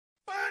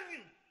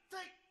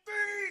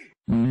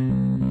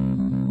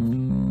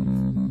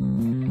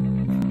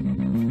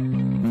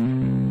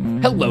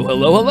Hello,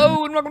 hello,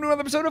 hello, and welcome to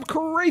another episode of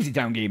Crazy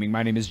Town Gaming.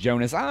 My name is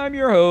Jonas. I'm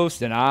your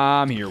host, and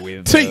I'm here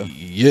with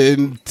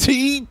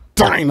TNT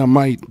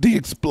Dinomight, the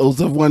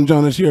explosive one.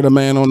 Jonas, you're the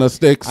man on the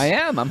sticks. I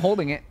am. I'm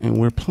holding it. And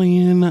we're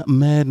playing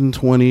Madden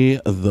 20,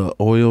 the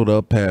oiled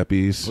up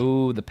pappies.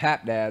 Ooh, the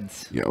Pap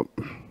Dads. Yep.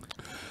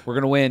 We're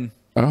going to win.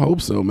 I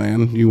hope so,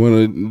 man. You want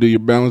to do your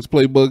balanced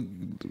playbook?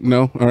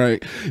 No? All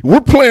right. We're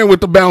playing with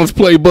the balanced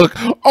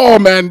playbook. All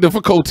Madden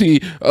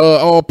difficulty,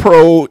 all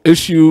pro,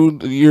 issue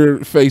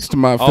your face to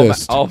my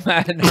fist. All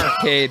Madden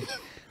arcade.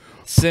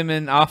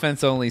 Simmon,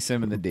 offense only,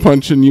 Sim in the D.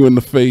 Punching you in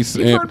the face.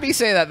 You've heard me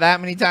say that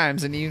many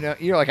times, and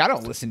you're like, I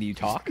don't listen to you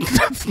talk.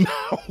 That's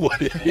not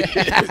what it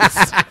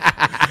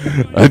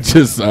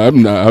is.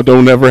 I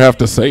don't ever have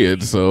to say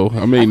it, so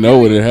I may know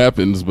when it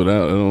happens, but I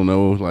don't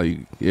know. Like,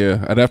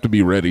 yeah, I'd have to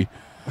be ready.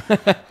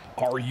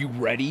 Are you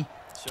ready?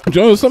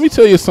 Jonas, let me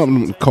tell you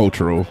something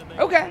cultural.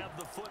 Okay.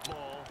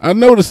 I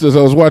noticed this.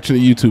 I was watching a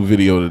YouTube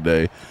video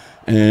today,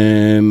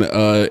 and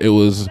it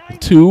was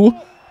two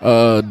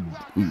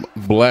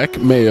black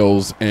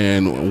males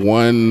and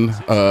one,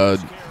 I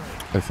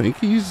think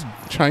he's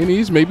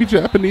Chinese, maybe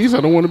Japanese.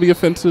 I don't want to be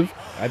offensive.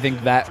 I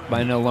think that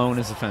by alone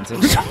is offensive.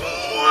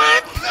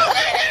 What?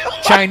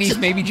 Chinese,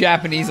 maybe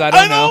Japanese. I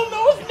don't know.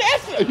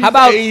 How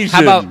about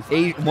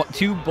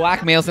two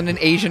black males and an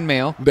Asian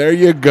male? There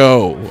you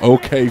go.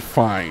 Okay,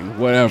 fine,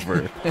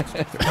 whatever.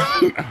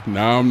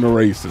 Now I'm the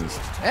racist.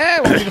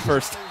 We'll be the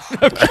first.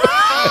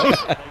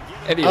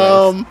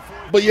 Anyways.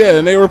 But yeah,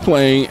 and they were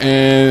playing,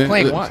 and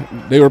playing what?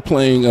 They were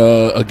playing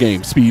a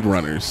game,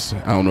 Speedrunners.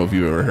 I don't know if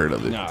you ever heard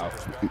of it. No.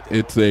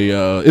 It's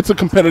a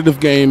competitive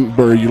game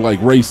where you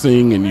like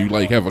racing and you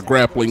like have a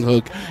grappling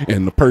hook,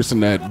 and the person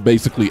that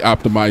basically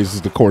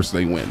optimizes the course,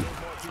 they win.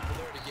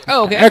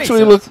 Oh, okay.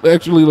 Actually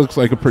looks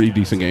like a pretty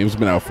decent game. It's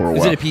been out for a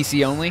while. Is it a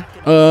PC only?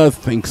 I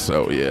think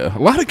so. Yeah. A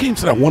lot of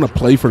games that I want to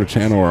play for the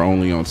channel are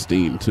only on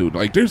Steam too.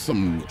 Like there's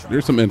some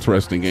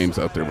interesting games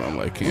out there, but I'm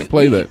like, can't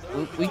play that.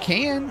 We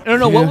can. No.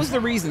 Yeah. What was the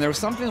reason? There was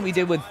something we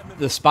did with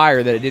the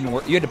Spire that it didn't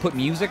work. You had to put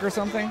music or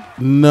something.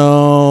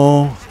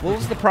 No. What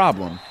was the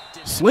problem?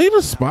 Slay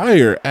the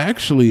Spire.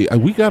 Actually,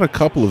 we got a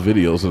couple of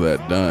videos of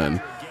that done.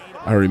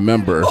 I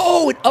remember.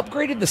 Oh, it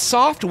upgraded the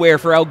software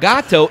for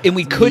Elgato, and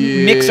we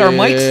couldn't mix our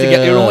mics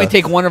together. It would only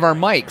take one of our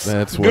mics.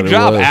 That's what Good it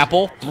job, was.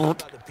 Apple.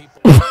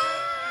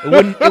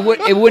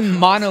 It wouldn't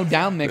mono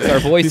down mix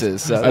our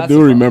voices. So I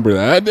do remember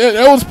that.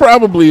 That was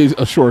probably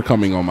a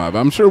shortcoming on my.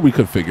 I'm sure we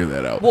could figure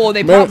that out. Well,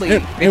 they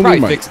probably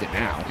fixed it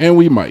now. And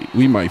we might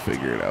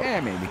figure it out. Yeah,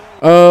 maybe.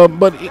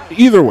 But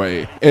either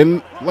way,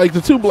 and like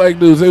the two black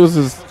dudes,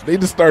 they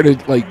just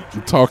started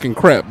like talking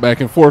crap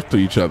back and forth to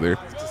each other.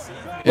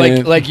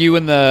 Like you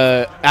and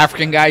the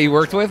African guy you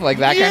worked with, like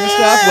that kind of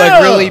stuff,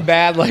 like really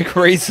bad, like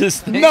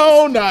racist things.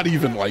 No, not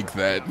even like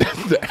that.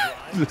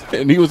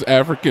 And he was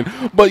African,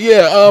 but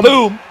yeah,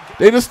 boom.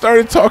 They just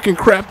started talking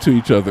crap to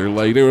each other.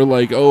 Like they were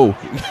like, "Oh,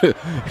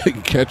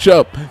 catch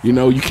up! You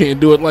know, you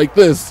can't do it like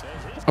this.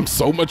 I'm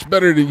so much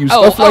better than you."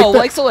 Stuff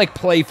like that. like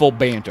playful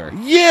banter.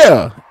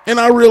 Yeah, and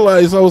I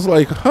realized I was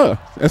like, "Huh,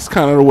 that's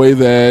kind of the way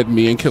that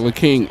me and Killer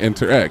King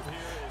interact."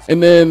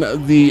 And then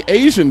the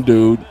Asian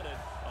dude.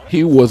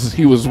 He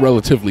was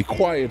relatively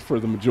quiet for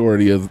the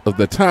majority of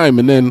the time,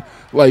 and then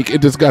like it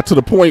just got to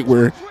the point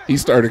where he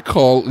started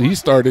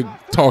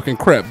talking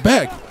crap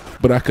back,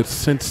 but I could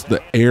sense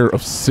the air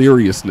of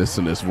seriousness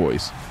in his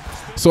voice.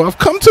 So I've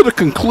come to the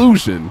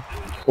conclusion,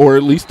 or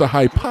at least the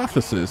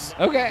hypothesis,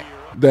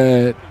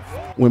 that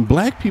when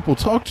black people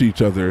talk to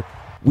each other,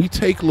 we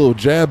take little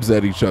jabs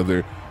at each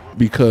other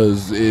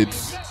because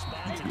it's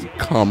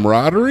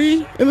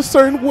camaraderie in a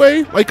certain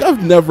way. Like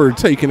I've never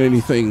taken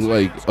anything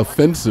like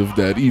offensive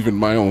that even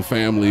my own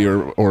family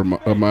or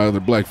my other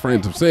black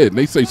friends have said, and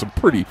they say some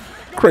pretty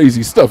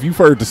crazy stuff. You've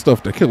heard the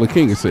stuff that Killer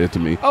King has said to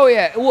me. Oh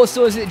yeah. Well,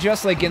 so is it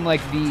just like in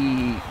like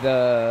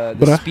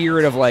the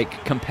spirit of like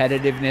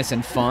competitiveness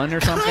and fun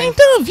or something? Kind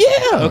of,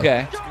 yeah.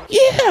 Okay.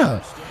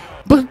 Yeah.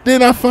 But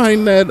then I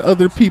find that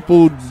other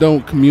people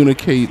don't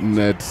communicate in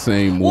that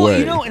same way. Well,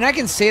 you know, and I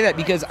can say that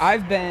because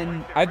I've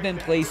been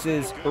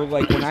places, or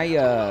like when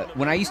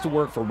I used to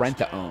work for rent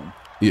to own.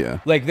 Yeah.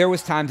 Like there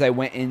was times I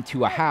went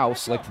into a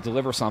house like to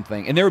deliver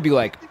something, and there would be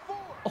like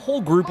a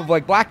whole group of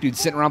like black dudes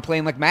sitting around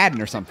playing like Madden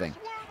or something,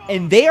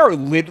 and they are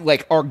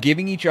are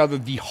giving each other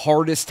the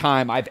hardest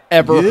time I've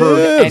ever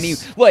heard any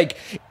like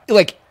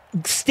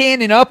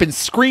standing up and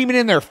screaming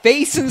in their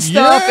face and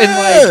stuff,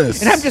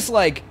 and I'm just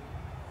like,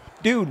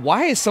 dude,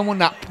 why is someone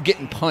not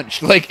getting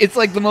punched? Like, it's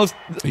like the most.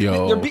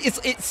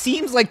 It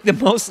seems like the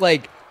most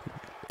like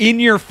in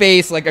your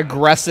face, like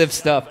aggressive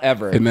stuff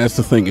ever. And that's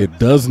the thing; it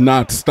does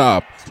not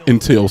stop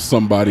until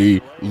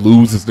somebody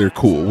loses their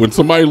cool. When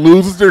somebody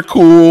loses their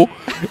cool,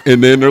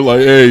 and then they're like,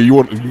 "Hey,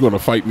 you gonna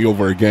fight me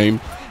over a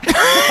game?"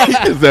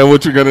 Is that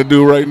what you're gonna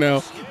do right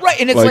now? Right,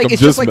 and it's like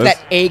it's just like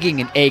that egging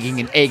and egging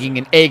and egging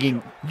and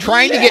egging,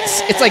 trying to get.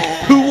 It's like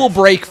who will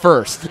break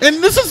first.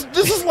 And this is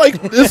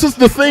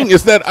the thing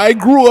is that I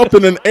grew up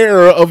in an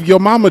era of your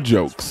mama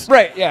jokes.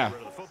 Right. Yeah.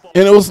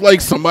 And it was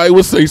like somebody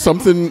would say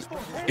something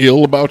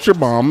ill about your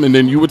mom, and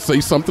then you would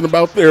say something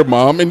about their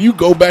mom, and you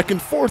go back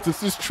and forth.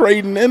 It's just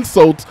trading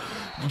insults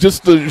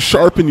just to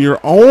sharpen your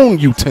own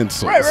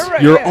utensils,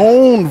 your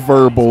own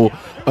verbal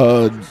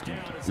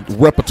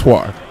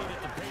repertoire.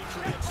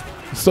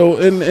 So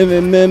and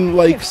then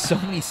like so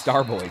many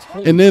Starboys.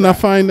 And then I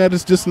find that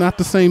it's just not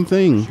the same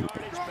thing.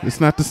 It's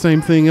not the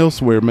same thing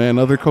elsewhere, man.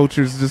 Other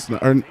cultures just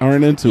aren't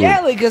into it. Yeah,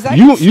 like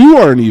because you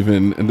aren't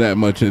even that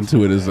much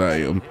into it as I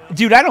am,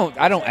 dude. I don't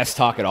S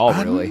talk at all,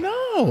 really.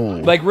 No,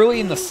 like really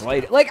in the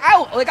slightest. Like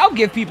I'll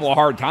give people a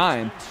hard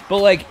time, but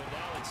like,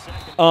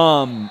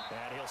 I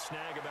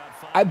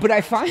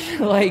find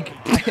like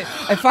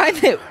I find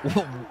that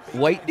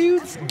white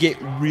dudes get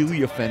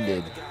really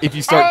offended if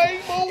you start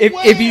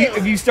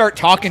if you start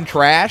talking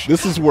trash.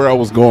 This is where I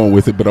was going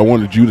with it, but I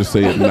wanted you to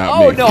say it, not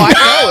me. Oh no, I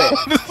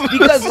know it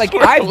because like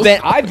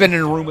I've been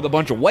in a room with a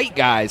bunch of white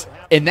guys,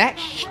 and that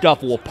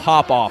stuff will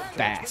pop off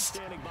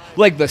fast.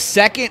 Like the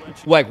second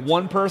like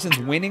one person's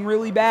winning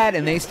really bad,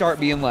 and they start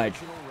being like,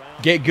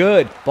 "Get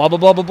good," blah blah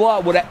blah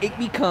blah blah. It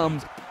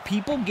becomes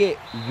people get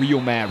real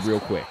mad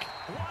real quick,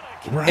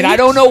 right? And I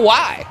don't know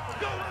why.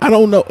 I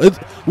don't know.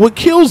 What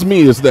kills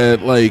me is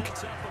that, like,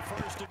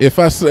 if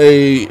I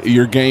say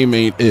your game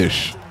ain't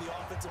ish,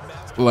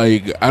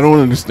 like, I don't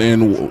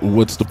understand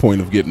what's the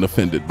point of getting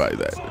offended by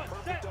that.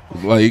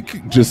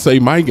 Like, just say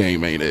my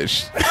game ain't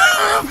ish.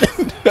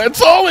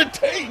 That's all it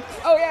takes.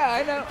 Oh, yeah,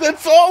 I know.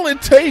 That's all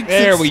it takes.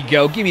 There we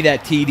go. Give me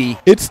that TD.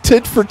 It's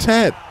tit for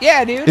tat.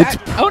 Yeah, dude. It's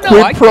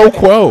quid pro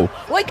quo.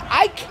 Like,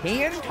 I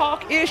can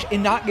talk ish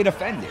and not get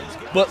offended,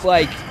 but,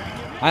 like,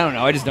 I don't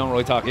know. I just don't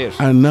really talk ish.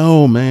 I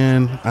know,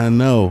 man. I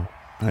know.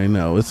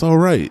 It's all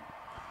right.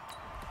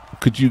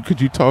 Could you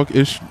talk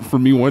ish for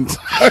me one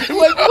time?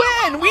 Like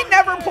when? We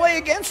never play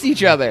against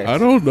each other. I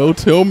don't know.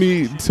 Tell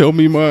me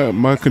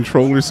my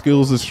controller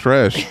skills is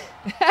trash.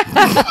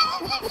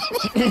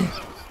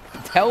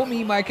 Tell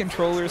me my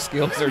controller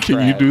skills are trash.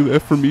 Can you do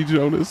that for me,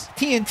 Jonas?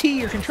 TNT,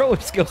 your controller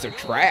skills are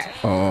trash.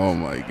 Oh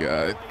my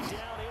god.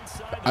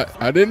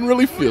 I didn't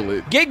really feel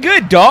it. Get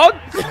good, dog.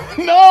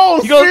 No,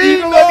 you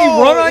gonna let me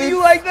run on you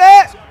like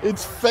that?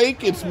 It's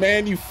fake. It's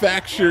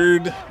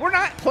manufactured. We're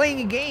not playing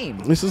a game.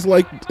 It's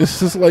like a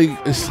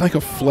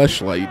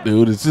fleshlight,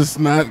 dude. It's just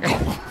not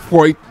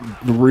quite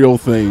the real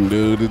thing,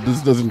 dude. It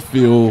just doesn't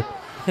feel.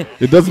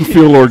 It doesn't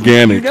feel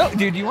organic.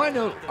 Dude, you want to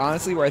know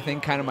honestly where I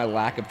think kind of my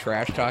lack of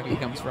trash talking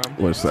comes from?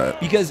 What's that?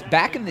 Because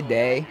back in the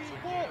day,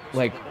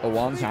 like a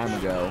long time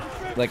ago,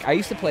 like I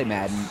used to play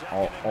Madden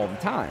all the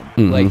time,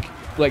 like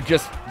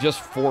just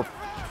for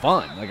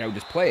fun. Like I would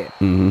just play it,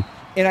 and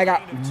I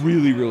got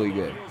really really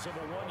good.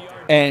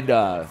 And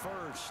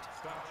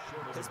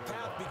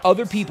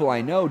other people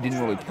I know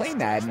didn't really play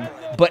Madden,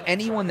 but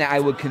anyone that I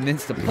would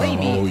convince to play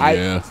me,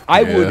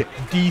 I would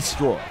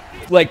destroy.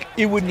 Like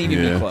it wouldn't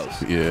even be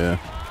close. Yeah.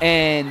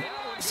 And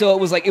so it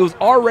was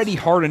already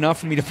hard enough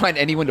for me to find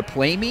anyone to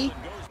play me.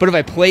 But if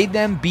I played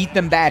them, beat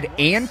them bad,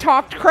 and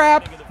talked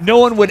crap, no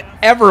one would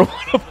ever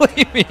want to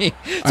play me.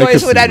 So I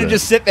just would have to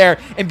just sit there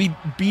and be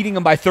beating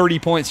them by 30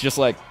 points, just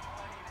like,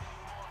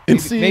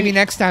 maybe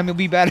next time it'll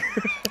be better.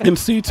 And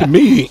see, to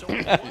me,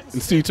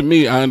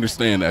 I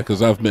understand that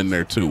because I've been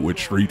there too with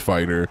Street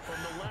Fighter,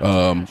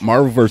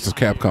 Marvel vs.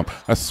 Capcom.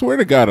 I swear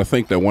to God, I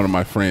think that one of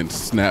my friends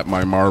snapped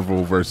my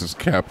Marvel vs.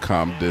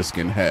 Capcom disc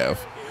in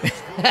half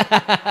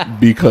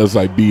because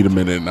I beat him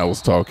in it and I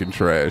was talking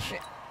trash.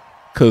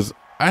 Because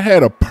I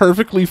had a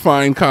perfectly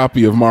fine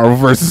copy of Marvel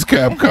vs.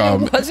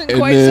 Capcom. It wasn't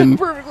quite so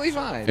perfectly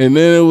fine. And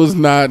then it was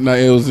not.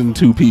 It was in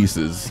two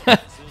pieces.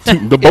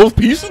 Both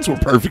pieces were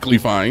perfectly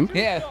fine.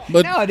 Yeah,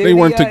 but they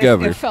weren't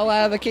together. It fell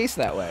out of the case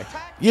that way.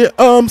 Yeah.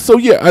 So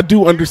yeah, I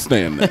do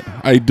understand that.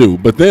 I do.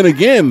 But then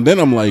again,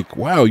 I'm like,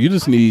 wow, you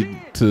just need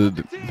to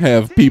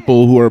have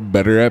people who are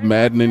better at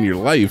Madden in your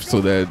life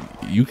so that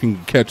you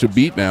can catch a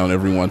beat down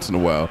every once in a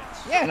while.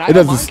 Yeah, and I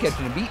don't mind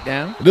catching a beat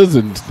down. It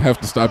doesn't have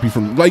to stop you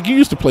from, like, you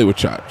used to play with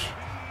Chach.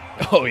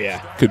 Oh yeah.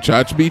 Could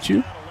Chach beat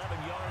you?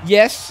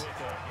 Yes.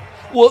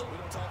 Well,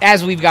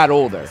 as we've got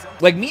older,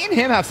 like me and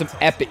him have some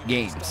epic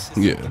games.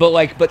 Yeah.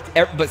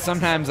 But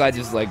sometimes I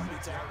just like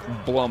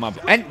blow him up,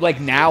 and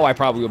like now I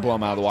probably would blow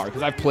him out of the water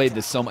because I've played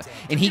this so much,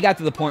 and he got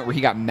to the point where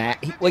he got mad.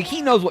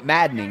 He knows what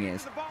maddening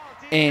is,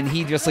 and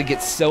he just like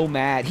gets so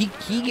mad. He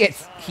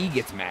gets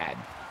mad.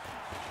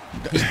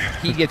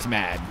 He gets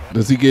mad.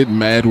 Does he get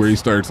mad where he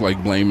starts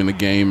like blaming the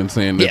game and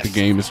saying that the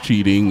game is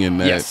cheating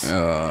and that? Yes.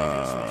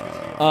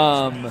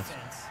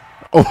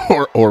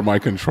 Or my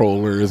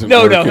controller isn't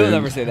No, working. he'll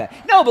never say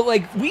that. No, but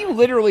like we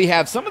literally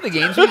have some of the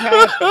games we've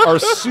had are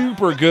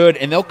super good,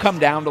 and they'll come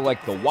down to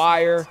like the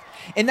wire,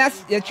 and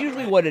that's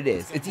usually what it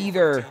is. It's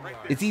either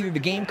the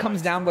game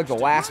comes down to like the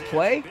last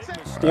play,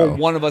 or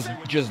one of us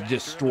just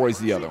destroys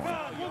the other one.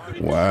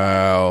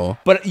 Wow.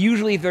 But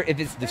usually if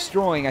it's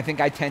destroying, I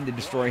think I tend to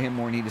destroy him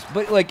more than he does.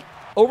 But like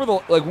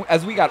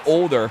as we got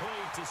older,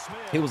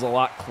 it was a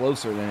lot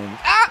closer than.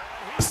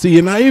 See,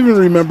 and I even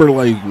remember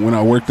like when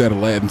I worked at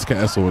Aladdin's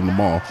Castle in the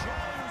mall,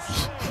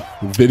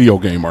 video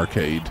game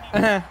arcade.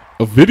 A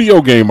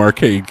video game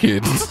arcade,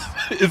 kids.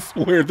 It's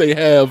where they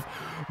have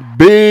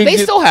Big. They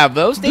still have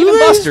those. Dave Do and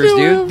they Buster's, still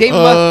dude. have- Dave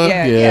and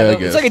yeah, I yeah.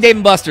 guess. It's like a Dave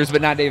and Buster's,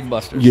 but not Dave and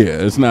Buster's. Yeah,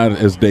 it's not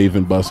as Dave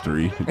and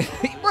Bustery.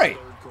 Right.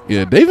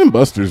 Yeah, Dave and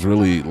Buster's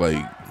really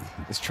like.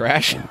 It's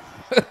trash.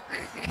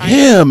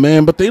 Yeah,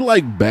 man, but they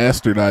like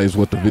bastardized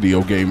what the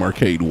video game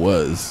arcade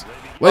was.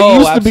 Like Oh, it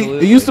used absolutely. to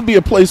be. It used to be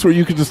a place where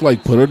you could just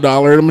like put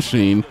 $1 in a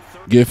machine,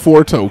 get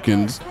 4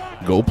 tokens,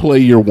 go play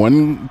your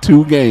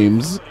 1-2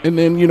 games, and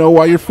then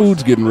while your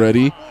food's getting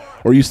ready,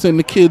 or you send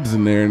the kids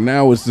in there. And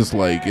now it's just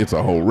like it's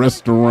a whole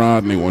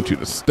restaurant, and they want you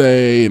to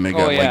stay, and they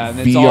got and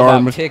like it's all VR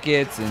about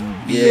tickets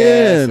and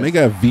yeah, and they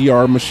got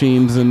VR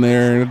machines in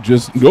there.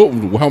 Just go.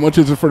 How much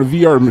is it for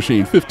the VR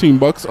machine?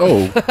 $15.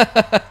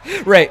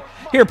 Oh, right.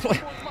 Here,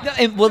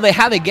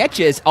 how they get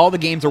you is all the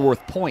games are worth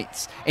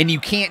points, and you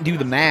can't do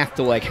the math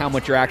to like how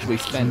much you're actually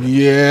spending.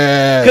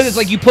 yes. Because it's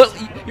like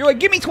you're like,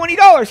 give me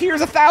 $20,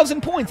 here's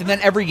 1,000 points, and then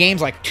every game's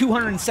like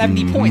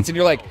 270 points, and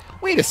you're like,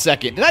 wait a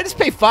second, did I just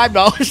pay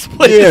 $5 to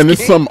play this and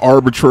it's game? some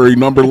arbitrary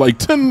number like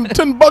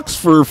 $10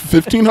 for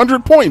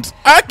 1,500 points.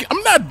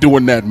 I'm not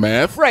doing that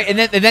math. Right, and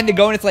then to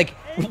go and it's like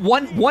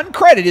one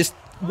credit is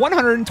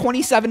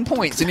 127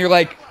 points, and you're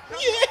like,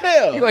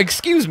 Yeah. you're like,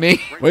 excuse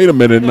me. Wait a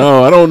minute.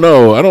 No, I don't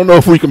know. I don't know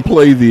if we can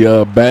play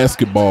the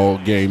basketball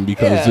game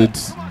because Yeah.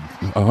 it's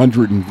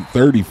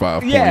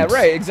 135 points. Yeah,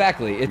 right,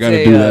 exactly. It's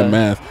Gotta do that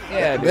math.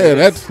 Yeah, dude, Yeah,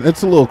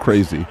 that's a little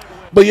crazy.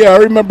 But yeah, I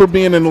remember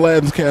being in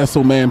Aladdin's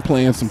Castle, man,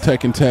 playing some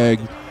Tekken Tag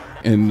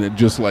and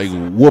just like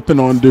whooping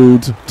on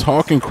dudes,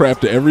 talking crap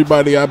to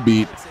everybody I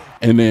beat,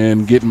 and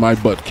then getting my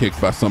butt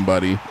kicked by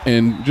somebody,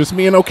 and just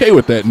being okay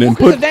with that, and then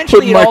Well, 'cause eventually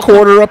putting it my all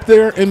quarter up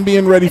there and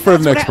being ready for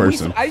the That's next what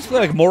person. I used to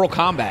play like Mortal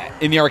Kombat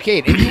in the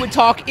arcade, and you would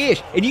talk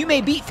ish, and you may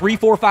beat 3,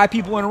 4, 5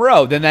 people in a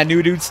row. Then that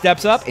new dude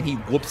steps up and he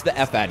whoops the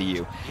F out of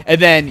you, and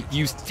then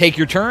you take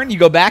your turn, you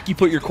go back, you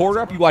put your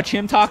quarter up, you watch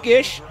him talk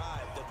ish,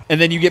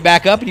 and then you get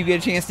back up and you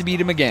get a chance to beat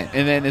him again.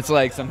 And then it's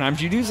like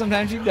sometimes you do,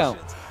 sometimes you don't.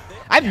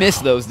 I miss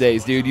those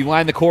days, dude. You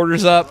line the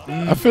quarters up.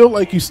 I feel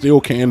like you still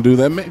can do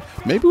that.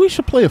 Maybe we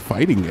should play a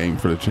fighting game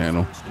for the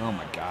channel. Oh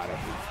my god.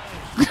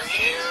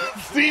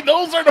 See,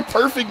 those are the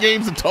perfect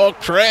games to talk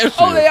trash.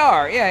 Oh, they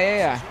are.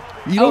 Yeah.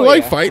 You don't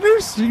like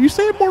fighters? You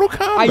said Mortal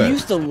Kombat. I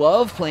used to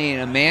love playing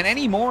them, man.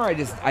 Anymore,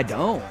 I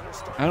don't.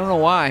 I don't know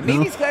why.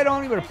 Maybe it's because I don't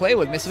have anybody to play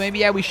with me, so maybe,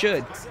 yeah, we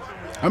should.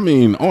 I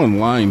mean,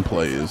 online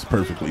play is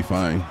perfectly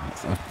fine.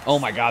 Oh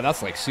my god,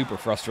 that's like super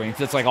frustrating.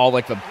 It's like all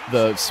like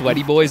the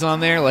sweaty boys on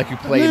there, like who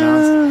play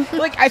nonstop.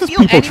 Like I feel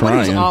people anyone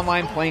who's trying.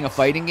 online playing a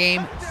fighting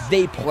game,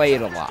 they play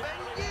it a lot.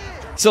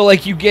 So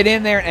like you get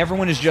in there and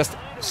everyone is just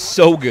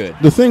so good.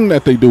 The thing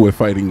that they do with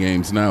fighting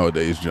games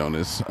nowadays,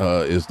 Jonas,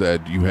 is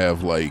that you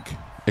have like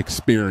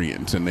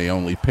experience, and they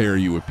only pair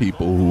you with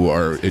people who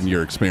are in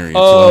your experience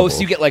level.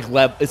 So you get like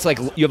level. It's like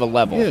you have a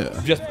level.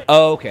 Yeah. Just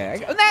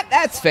okay.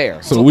 That's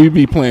fair. So we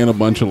be playing a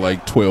bunch of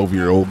like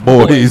 12-year-old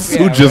boys Yeah,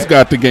 who just right.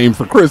 got the game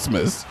for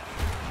Christmas.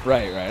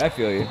 Right. I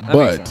feel you. That makes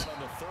But sense.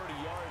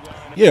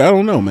 yeah, I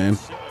don't know, man.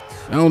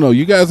 I don't know.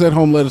 You guys at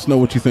home, let us know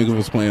what you think of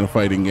us playing a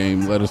fighting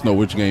game. Let us know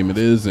which game it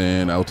is,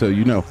 and I'll tell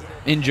you no.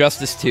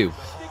 Injustice 2.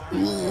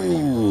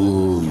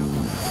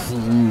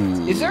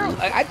 Is there?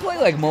 I'd play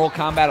like Mortal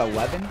Kombat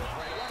 11.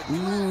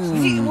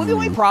 See, well, the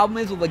only problem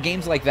is with like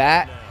games like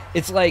that,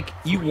 it's like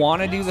you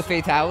want to do the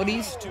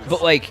fatalities,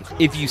 but like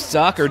if you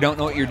suck or don't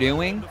know what you're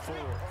doing,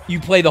 you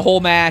play the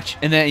whole match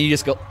and then you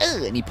just go,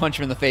 ugh, and you punch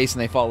them in the face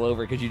and they fall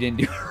over because you didn't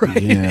do it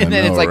right. Yeah, and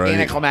then I it's know, like right?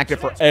 anticlimactic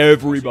for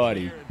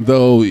everybody.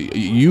 Though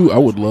I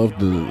would love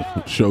to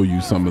show you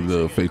some of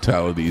the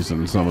fatalities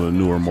and some of the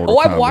newer Mortal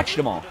Kombat. I've watched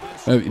them all.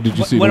 Did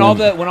you see when the all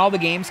one? when all the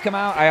games come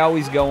out, I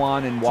always go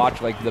on and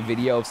watch like the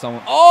video of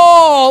someone.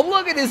 Oh,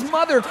 look at his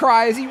mother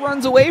cry as he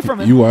runs away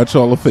from him. You watch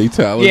all the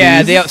fatalities?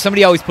 Yeah,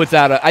 somebody always puts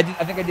out I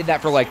think I did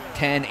that for like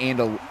 10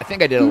 and I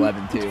think I did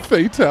 11 too.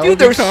 Fatality Dude,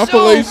 they're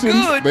compilations. so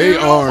good, They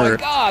dude. are. Oh my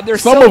god, they're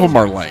Some so, of them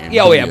are lame.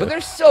 Yeah, but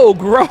they're so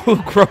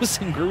gross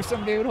and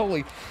gruesome, dude.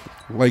 Holy.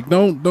 Like,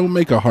 don't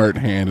make a heart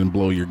hand and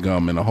blow your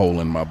gum in a hole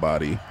in my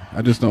body.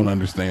 I just don't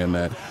understand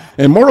that.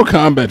 And Mortal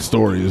Kombat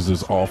story is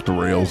just off the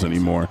rails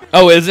anymore.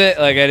 Oh, is it?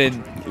 Like I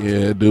didn't.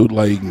 Yeah, dude.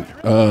 Like,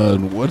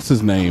 what's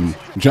his name?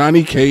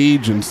 Johnny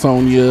Cage and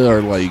Sonya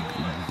are like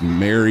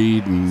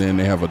married, and then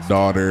they have a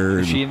daughter.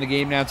 Is she in the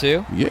game now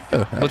too? Yeah.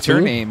 What's her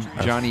absolutely. name?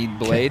 Johnny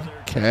Blade?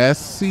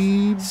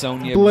 Cassie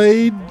Sonya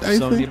Blade. I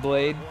Sonya think.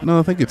 Blade? No,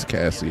 I think it's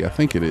Cassie. I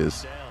think it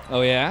is.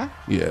 Oh yeah.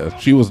 Yeah,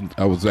 she was.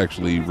 I was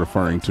actually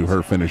referring to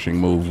her finishing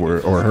move, or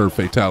her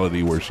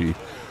fatality, where she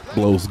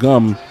blows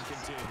gum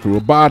through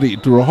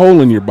a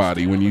hole in your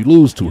body when you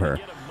lose to her.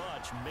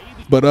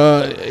 But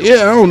yeah,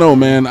 I don't know,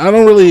 man. I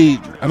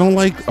don't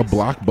like a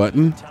block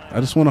button. I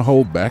just want to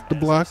hold back the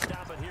block.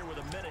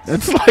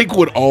 That's like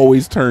what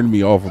always turned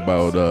me off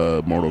about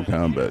Mortal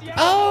Kombat.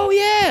 Oh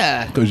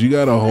yeah. Because you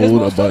gotta Because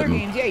hold a most other button.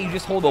 games, yeah, you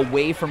just hold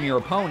away from your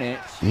opponent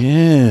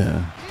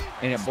Yeah.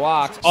 and it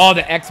blocks. Oh,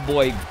 the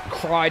ex-boy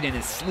cried in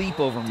his sleep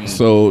over me.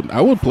 So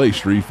I would play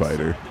Street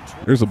Fighter.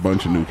 There's a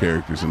bunch of new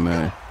characters in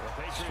that.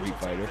 Street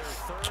Fighter.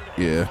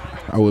 Yeah,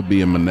 I would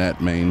be a Manat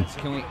main.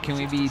 Can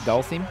we be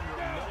Dulcim?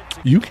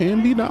 You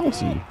can be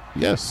Dawson.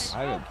 Yes.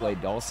 I haven't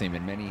played Dulcim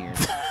in many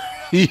years.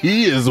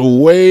 He is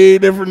way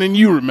different than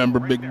you remember,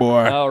 big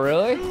boy. Oh,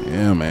 really?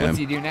 Yeah, man. What's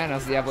he do now?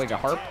 Does he have like a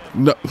harp?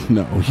 No,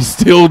 he's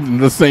still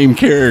the same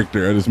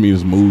character. I just mean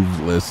his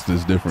move list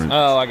is different.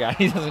 Oh, I got it.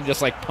 He doesn't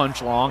just like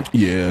punch long.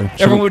 Yeah.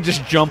 Everyone would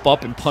just jump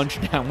up and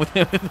punch down with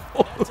him.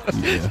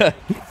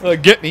 Yeah.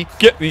 Get me.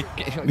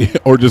 Yeah,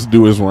 or just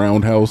do his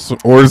roundhouse,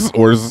 or his,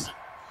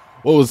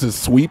 what was his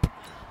sweep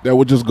that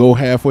would just go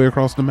halfway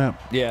across the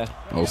map? Yeah.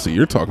 Oh, see,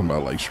 you're talking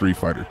about like Street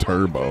Fighter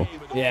Turbo.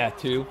 Yeah,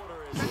 2.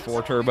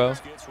 4 turbo.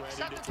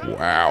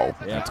 Wow,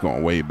 Yeah. that's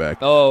going way back.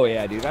 Oh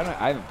yeah, dude. I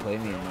haven't played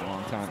any in a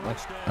long time.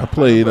 I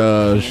played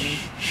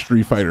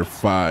Street Fighter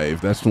 5.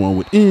 That's the one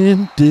with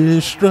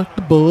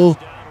Indestructible.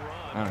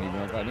 I don't even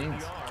know what that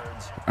means.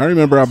 I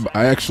remember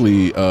I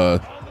actually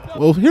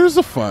well, here's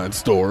a fun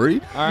story.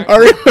 All right. I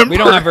remember We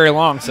don't have very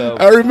long, so.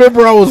 I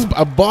remember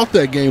I bought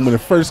that game when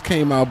it first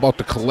came out. I bought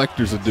the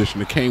collector's edition.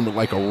 It came with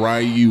like a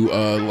Ryu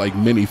like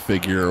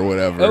minifigure or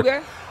whatever.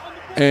 Okay.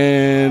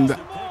 And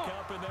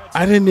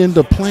I didn't end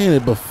up playing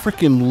it, but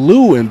freaking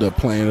Lou ended up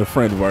playing, a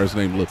friend of ours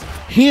named Lou.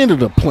 He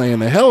ended up playing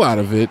the hell out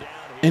of it,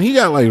 and he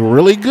got like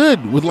really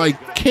good with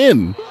like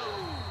Ken.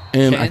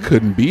 And I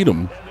couldn't beat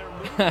him.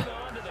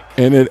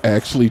 And it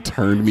actually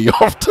turned me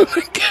off to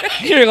the game.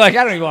 You're like,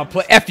 I don't even want to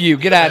play. F you,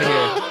 get out of here.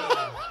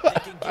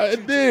 I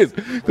did,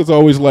 because I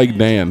always liked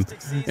Dan,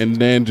 and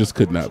Dan just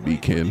could not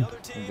beat Ken.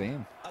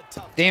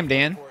 Oh, damn,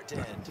 Dan.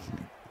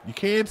 You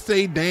can't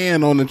say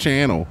Dan on the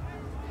channel.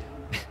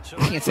 You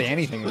can't say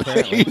anything,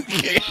 apparently.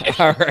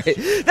 All right.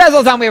 That's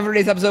all the time we have for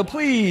today's episode.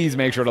 Please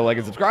make sure to like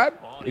and subscribe.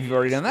 If you've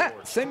already done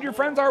that, send your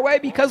friends our way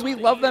because we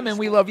love them and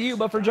we love you.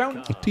 But for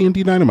Joan,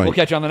 TNT Dinomight. we'll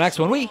catch you on the next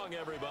one. We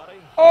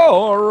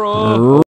are...